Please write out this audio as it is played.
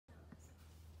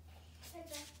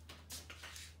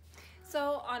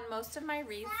So on most of my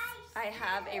wreaths, I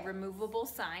have a removable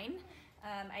sign.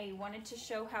 I wanted to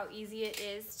show how easy it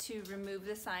is to remove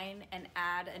the sign and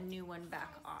add a new one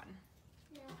back on.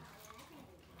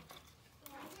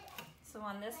 So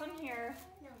on this one here,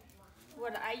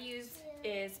 what I use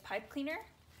is pipe cleaner.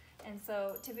 And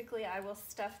so typically I will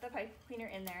stuff the pipe cleaner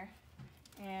in there,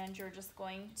 and you're just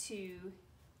going to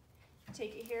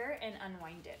take it here and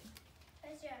unwind it.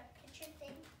 Is there a picture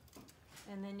thing?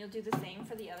 And then you'll do the same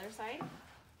for the other side.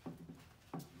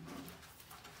 It's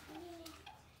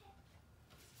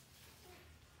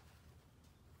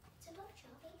a book,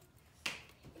 Shelby.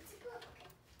 It's a book.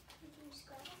 You can just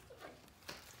grab a sticker.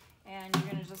 And you're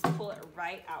gonna just pull it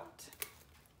right out.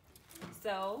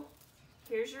 So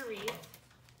here's your wreath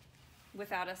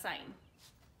without a sign.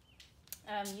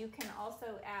 You can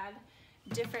also add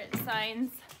different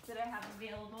signs that I have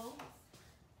available,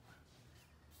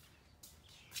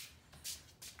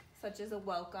 such as a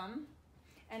welcome.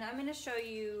 And I'm gonna show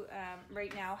you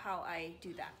right now how I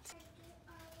do that.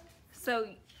 So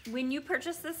when you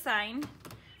purchase this sign,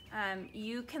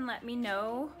 you can let me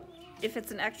know if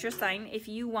it's an extra sign, if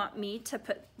you want me to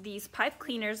put these pipe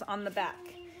cleaners on the back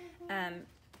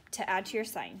to add to your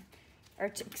sign, or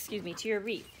to your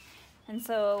wreath. And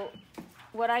so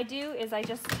what I do is I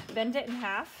just bend it in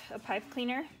half, a pipe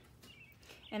cleaner,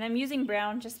 and I'm using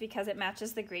brown just because it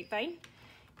matches the grapevine.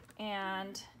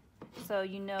 And so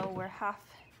you know where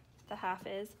the half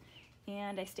is,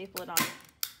 and I staple it on.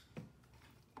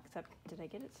 Except, did I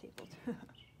get it stapled?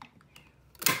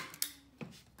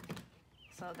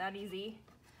 So that easy.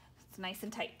 It's nice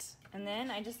and tight. And then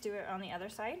I just do it on the other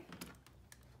side.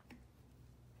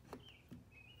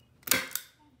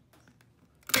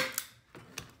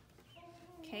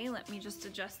 Okay, let me just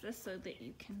adjust this so that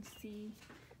you can see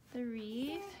the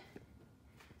wreath.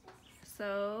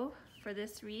 So for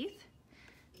this wreath,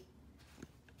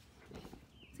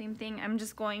 same thing, I'm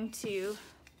just going to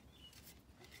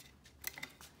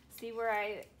see where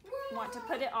I want to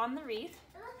put it on the wreath,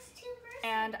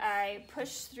 and I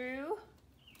push through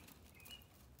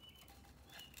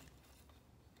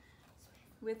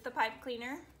with the pipe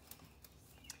cleaner,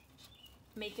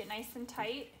 make it nice and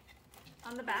tight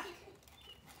on the back,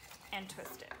 and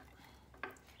twist it.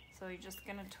 So you're just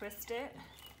gonna twist it.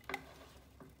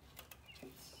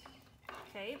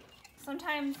 Okay,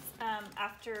 sometimes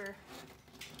after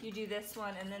you do this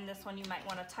one and then this one, you might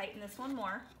want to tighten this one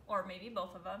more, or maybe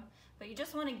both of them, but you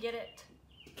just want to get it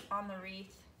on the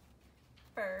wreath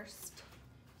first,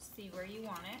 see where you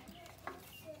want it.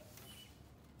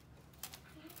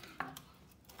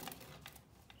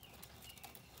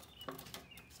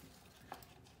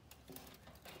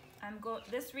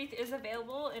 This wreath is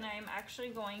available, and I'm actually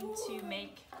going to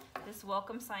make this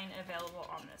welcome sign available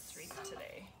on this wreath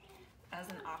today as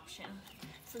an option.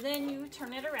 So then you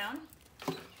turn it around,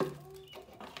 put up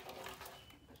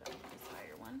this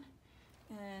higher one,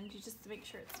 and you just make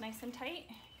sure it's nice and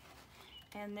tight.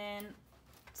 And then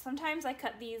sometimes I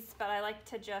cut these, but I like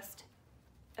to just,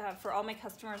 for all my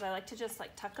customers, I like to just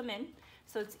like tuck them in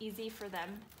so it's easy for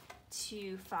them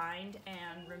to find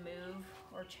and remove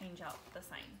or change out the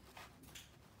sign.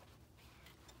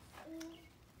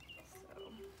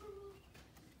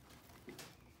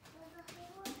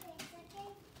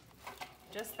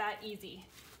 Just that easy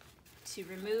to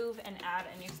remove and add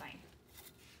a new sign.